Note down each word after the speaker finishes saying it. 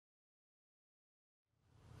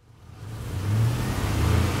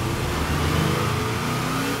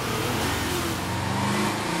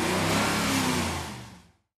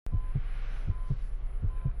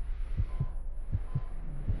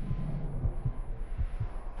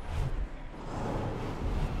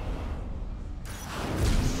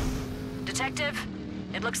Detective,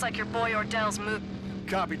 it looks like your boy Ordell's moved.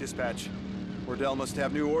 Copy, dispatch. Ordell must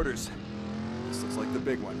have new orders. This looks like the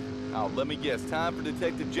big one. Oh, let me guess. Time for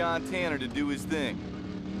Detective John Tanner to do his thing.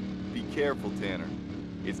 Be careful, Tanner.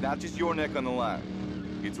 It's not just your neck on the line.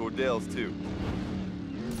 It's Ordell's, too.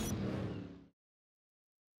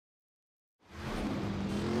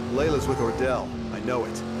 Layla's with Ordell. I know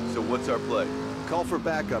it. So what's our play? Call for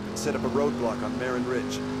backup and set up a roadblock on Marin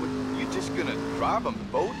Ridge. What, you just gonna drive them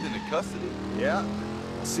both into custody? Yeah?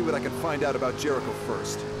 I'll see what I can find out about Jericho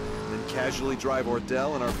first. Then casually drive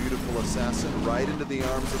Ordell and our beautiful assassin right into the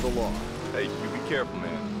arms of the law. Hey, you be careful,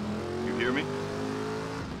 man. You hear me?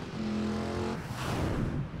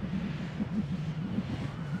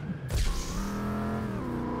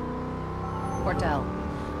 Ordell,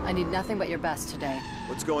 I need nothing but your best today.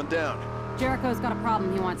 What's going down? Jericho's got a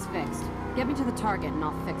problem he wants fixed. Get me to the target and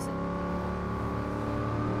I'll fix it.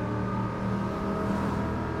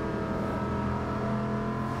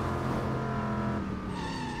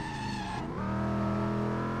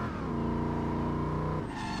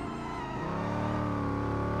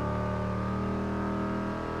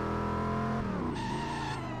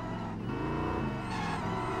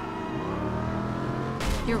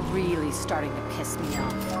 You're really starting to piss me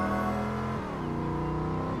off.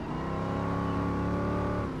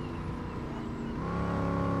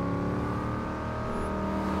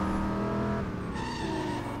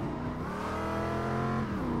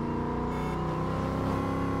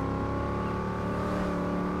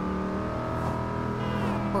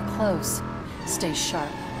 We're close. Stay sharp.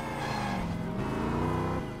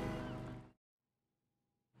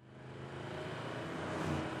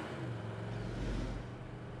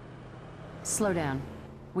 Slow down.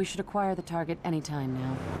 We should acquire the target anytime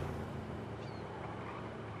now.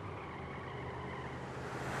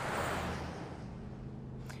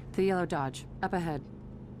 The yellow Dodge, up ahead.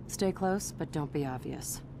 Stay close, but don't be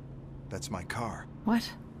obvious. That's my car. What?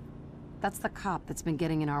 That's the cop that's been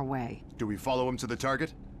getting in our way. Do we follow him to the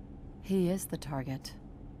target? He is the target.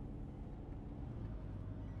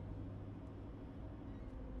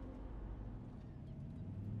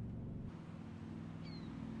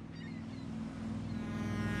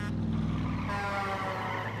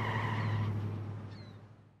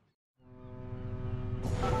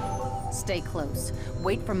 Stay close.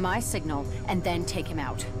 Wait for my signal, and then take him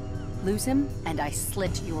out. Lose him, and I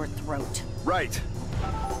slit your throat. Right.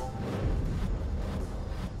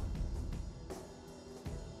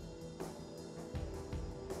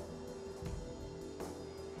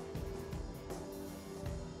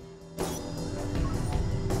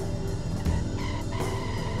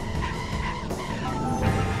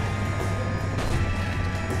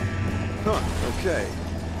 Huh, okay.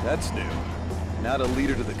 That's new. Not a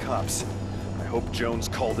leader to the cops. I hope Jones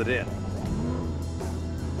called it in.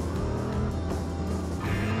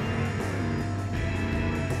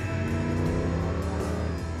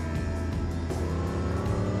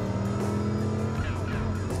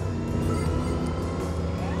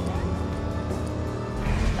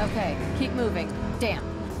 Okay, keep moving. Damn.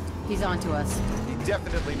 He's onto us. He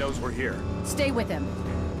definitely knows we're here. Stay with him.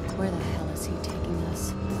 Where the hell is he taking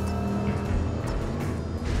us?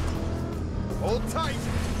 Hold tight!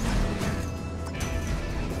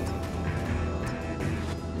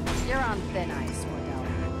 You're on thin ice,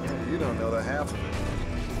 Ordell. You don't know the half of it.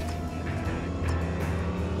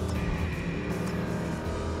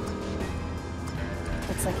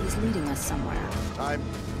 Looks like he's leading us somewhere. I'm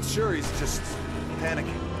sure he's just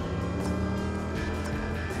panicking.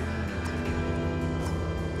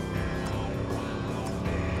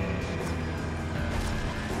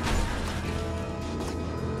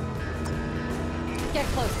 Get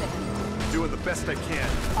close to him. Doing the best I can.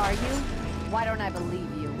 Are you? Why don't I believe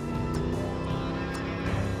you?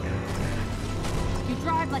 You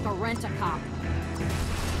drive like a rent-a-cop.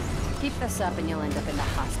 Keep this up and you'll end up in the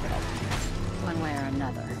hospital. One way or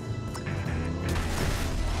another.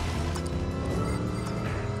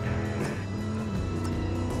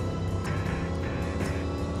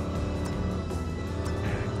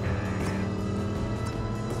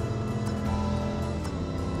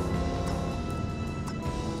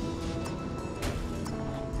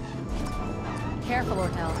 Careful,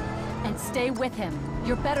 Ordell. And stay with him.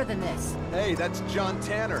 You're better than this. Hey, that's John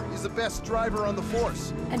Tanner. He's the best driver on the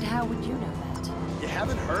force. And how would you know that? You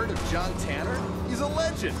haven't heard of John Tanner? He's a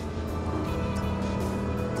legend.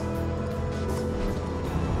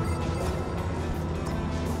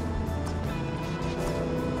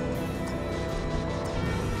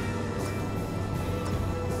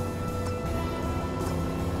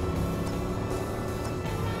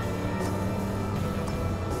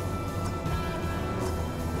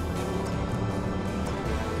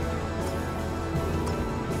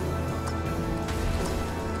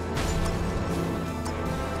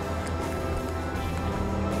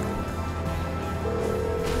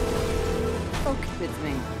 It's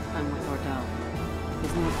me. I'm with Ordell.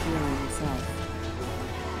 He's not feeling himself.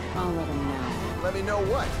 I'll let him know. Let me know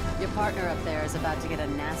what? Your partner up there is about to get a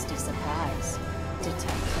nasty surprise.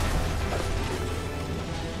 Detective.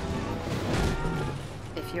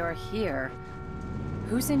 If you're here,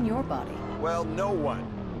 who's in your body? Well, no one.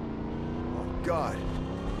 Oh, God.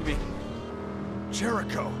 You mean...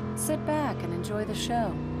 Jericho? Sit back and enjoy the show.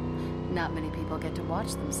 Not many people get to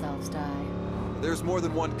watch themselves die. There's more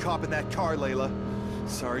than one cop in that car, Layla.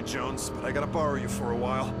 Sorry, Jones, but I gotta borrow you for a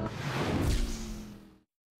while.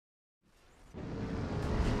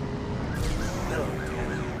 Hello,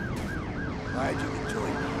 Tanner. Glad you enjoyed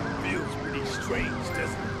it. Feels pretty strange,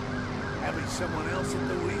 doesn't it? Having someone else at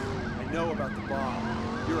the wheel. I know about the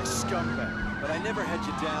bomb. You're a scumbag, but I never had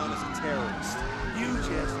you down as a terrorist. You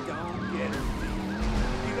just don't get it.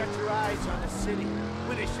 You got your eyes on the city,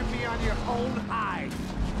 when it should be on your own hide.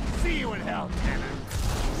 See you in hell, Tanner.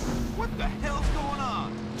 What the hell's going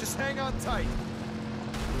on? Just hang on tight.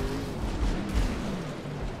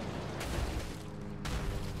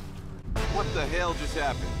 What the hell just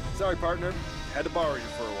happened? Sorry, partner. Had to borrow you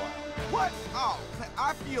for a while. What? Oh,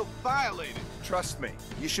 I feel violated. Trust me,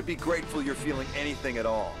 you should be grateful you're feeling anything at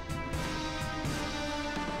all.